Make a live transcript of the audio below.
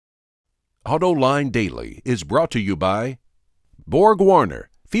AutoLine Daily is brought to you by Borg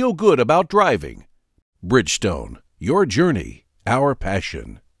Warner, feel good about driving. Bridgestone, your journey, our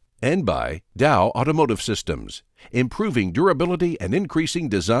passion. And by Dow Automotive Systems, improving durability and increasing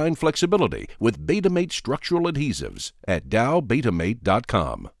design flexibility with Betamate structural adhesives at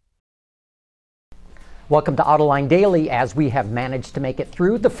dowbetamate.com. Welcome to AutoLine Daily as we have managed to make it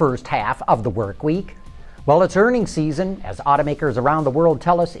through the first half of the work week. Well, it's earnings season as automakers around the world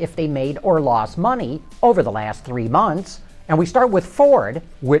tell us if they made or lost money over the last 3 months. And we start with Ford,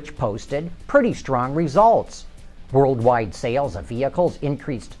 which posted pretty strong results. Worldwide sales of vehicles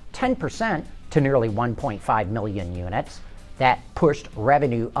increased 10% to nearly 1.5 million units. That pushed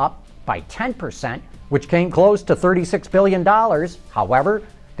revenue up by 10%, which came close to $36 billion. However,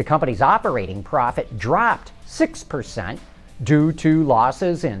 the company's operating profit dropped 6% due to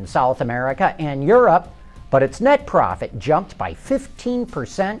losses in South America and Europe, but its net profit jumped by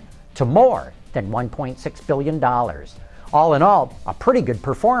 15% to more than $1.6 billion. All in all, a pretty good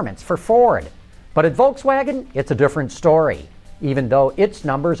performance for Ford. But at Volkswagen, it's a different story. Even though its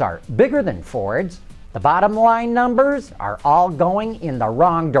numbers are bigger than Ford's, the bottom line numbers are all going in the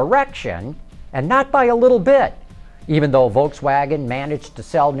wrong direction, and not by a little bit. Even though Volkswagen managed to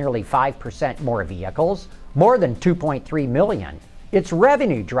sell nearly 5% more vehicles, more than 2.3 million, its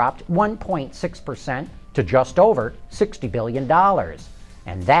revenue dropped 1.6% to just over $60 billion.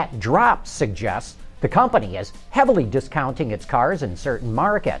 And that drop suggests the company is heavily discounting its cars in certain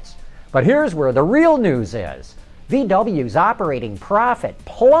markets. But here's where the real news is. VW's operating profit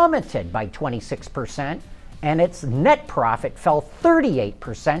plummeted by 26%, and its net profit fell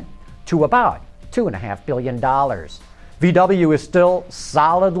 38% to about $2.5 billion. VW is still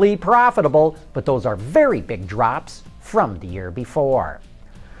solidly profitable, but those are very big drops from the year before.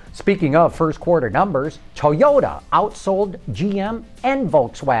 Speaking of first quarter numbers, Toyota outsold GM and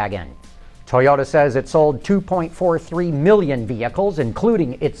Volkswagen. Toyota says it sold 2.43 million vehicles,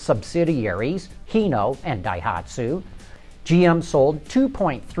 including its subsidiaries, Hino and Daihatsu. GM sold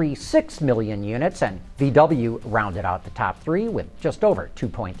 2.36 million units, and VW rounded out the top three with just over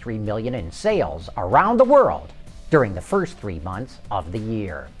 2.3 million in sales around the world during the first 3 months of the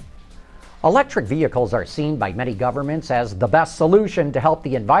year. Electric vehicles are seen by many governments as the best solution to help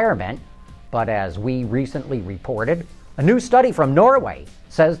the environment, but as we recently reported, a new study from Norway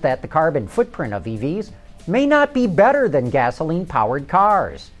says that the carbon footprint of EVs may not be better than gasoline-powered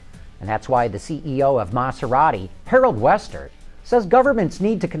cars. And that's why the CEO of Maserati, Harold Wester, says governments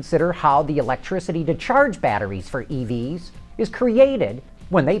need to consider how the electricity to charge batteries for EVs is created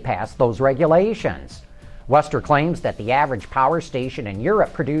when they pass those regulations. Wester claims that the average power station in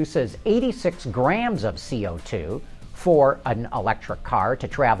Europe produces 86 grams of CO2 for an electric car to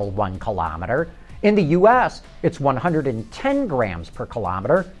travel 1 kilometer. In the US, it's 110 grams per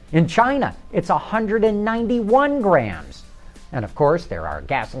kilometer. In China, it's 191 grams. And of course, there are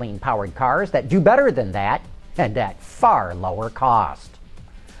gasoline-powered cars that do better than that and at far lower cost.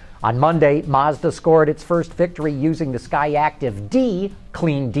 On Monday, Mazda scored its first victory using the Skyactiv D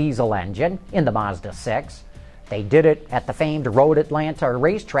clean diesel engine in the Mazda 6. They did it at the famed Road Atlanta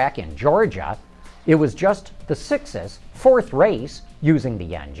racetrack in Georgia. It was just the 6's fourth race using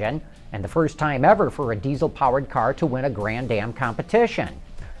the engine, and the first time ever for a diesel-powered car to win a Grand Am competition.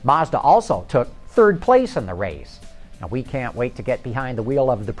 Mazda also took third place in the race. Now, we can't wait to get behind the wheel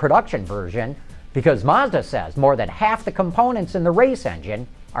of the production version because Mazda says more than half the components in the race engine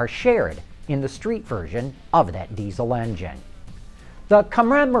are shared in the street version of that diesel engine. The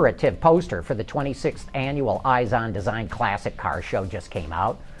commemorative poster for the 26th annual Eyes On Design Classic Car Show just came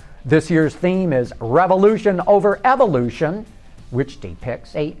out. This year's theme is Revolution over Evolution, which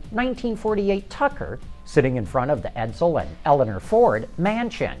depicts a 1948 Tucker sitting in front of the Edsel and Eleanor Ford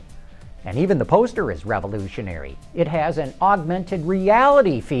mansion. And even the poster is revolutionary. It has an augmented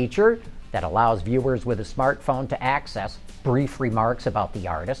reality feature that allows viewers with a smartphone to access brief remarks about the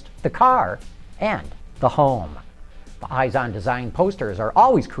artist, the car, and the home. The Eyes On Design posters are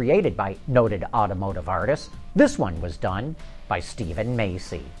always created by noted automotive artists. This one was done by Stephen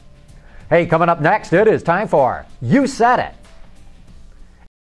Macy. Hey, coming up next, it is time for You Said It.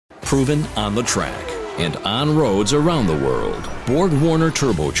 Proven on the track and on roads around the world, Borg Warner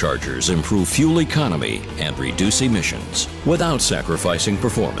turbochargers improve fuel economy and reduce emissions without sacrificing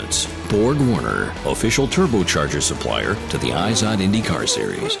performance. Borg Warner, official turbocharger supplier to the Eyes On IndyCar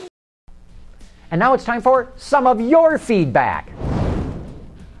Series. And now it's time for some of your feedback.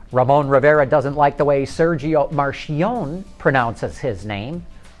 Ramon Rivera doesn't like the way Sergio Marchionne pronounces his name.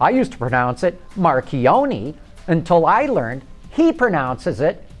 I used to pronounce it Marchione until I learned he pronounces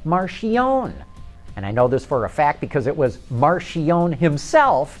it Marchionne. And I know this for a fact because it was Marchionne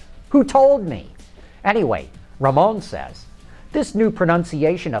himself Who told me? Anyway, Ramon says, this new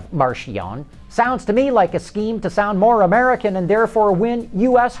pronunciation of Marchion sounds to me like a scheme to sound more American and therefore win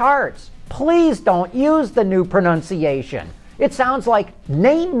U.S. hearts. Please don't use the new pronunciation. It sounds like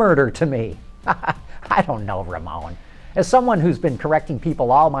name murder to me. I don't know, Ramon. As someone who's been correcting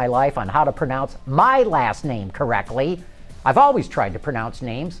people all my life on how to pronounce my last name correctly, I've always tried to pronounce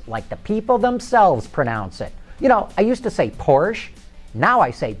names like the people themselves pronounce it. You know, I used to say Porsche. Now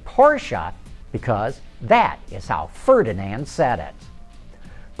I say Porsche because that is how Ferdinand said it.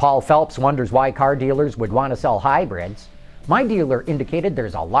 Paul Phelps wonders why car dealers would want to sell hybrids. My dealer indicated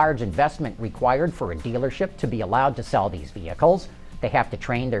there's a large investment required for a dealership to be allowed to sell these vehicles. They have to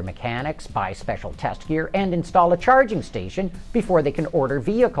train their mechanics, buy special test gear, and install a charging station before they can order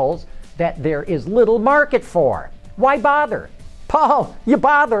vehicles that there is little market for. Why bother? Paul, you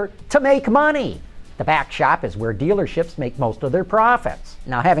bother to make money. The back shop is where dealerships make most of their profits.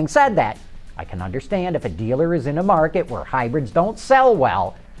 Now, having said that, I can understand if a dealer is in a market where hybrids don't sell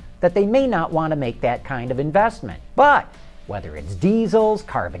well, that they may not want to make that kind of investment. But whether it's diesels,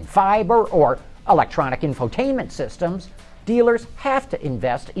 carbon fiber, or electronic infotainment systems, dealers have to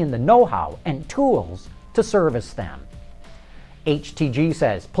invest in the know-how and tools to service them. HTG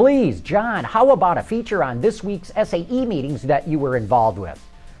says, please, John, how about a feature on this week's SAE meetings that you were involved with?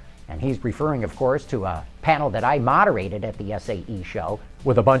 And he's referring, of course, to a panel that I moderated at the SAE show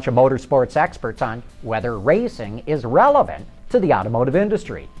with a bunch of motorsports experts on whether racing is relevant to the automotive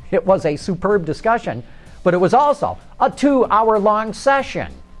industry. It was a superb discussion, but it was also a 2-hour-long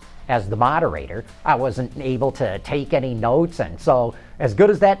session. As the moderator, I wasn't able to take any notes, and so as good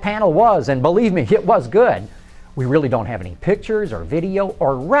as that panel was, and believe me, it was good, we really don't have any pictures or video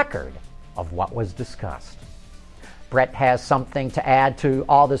or record of what was discussed. Brett has something to add to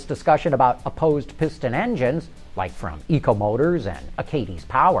all this discussion about opposed piston engines, like from Ecomotors and Acades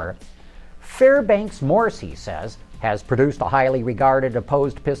Power. Fairbanks Morse, he says, has produced a highly regarded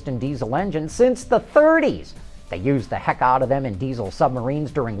opposed piston diesel engine since the 30s. They used the heck out of them in diesel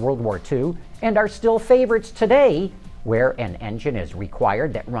submarines during World War II and are still favorites today, where an engine is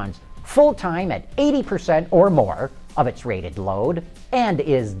required that runs full-time at 80% or more of its rated load and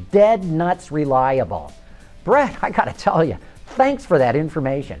is dead nuts reliable. Brett, I gotta tell you, thanks for that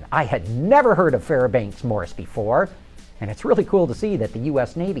information. I had never heard of Fairbanks Morse before, and it's really cool to see that the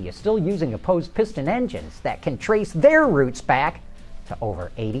U.S. Navy is still using opposed piston engines that can trace their roots back to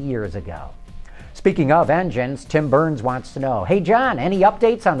over 80 years ago. Speaking of engines, Tim Burns wants to know, hey John, any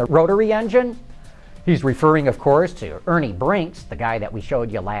updates on the rotary engine? He's referring, of course, to Ernie Brinks, the guy that we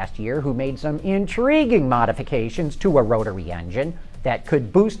showed you last year, who made some intriguing modifications to a rotary engine that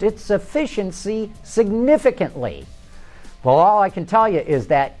could boost its efficiency significantly. Well, all I can tell you is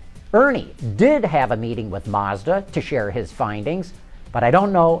that Ernie did have a meeting with Mazda to share his findings, but I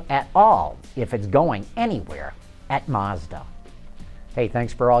don't know at all if it's going anywhere at Mazda. Hey,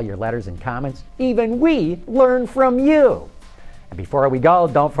 thanks for all your letters and comments. Even we learn from you. And before we go,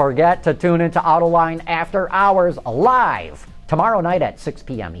 don't forget to tune into Autoline After Hours live tomorrow night at 6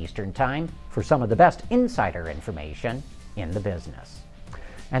 p.m. Eastern Time for some of the best insider information in the business.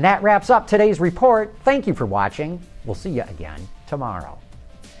 And that wraps up today's report. Thank you for watching. We'll see you again tomorrow.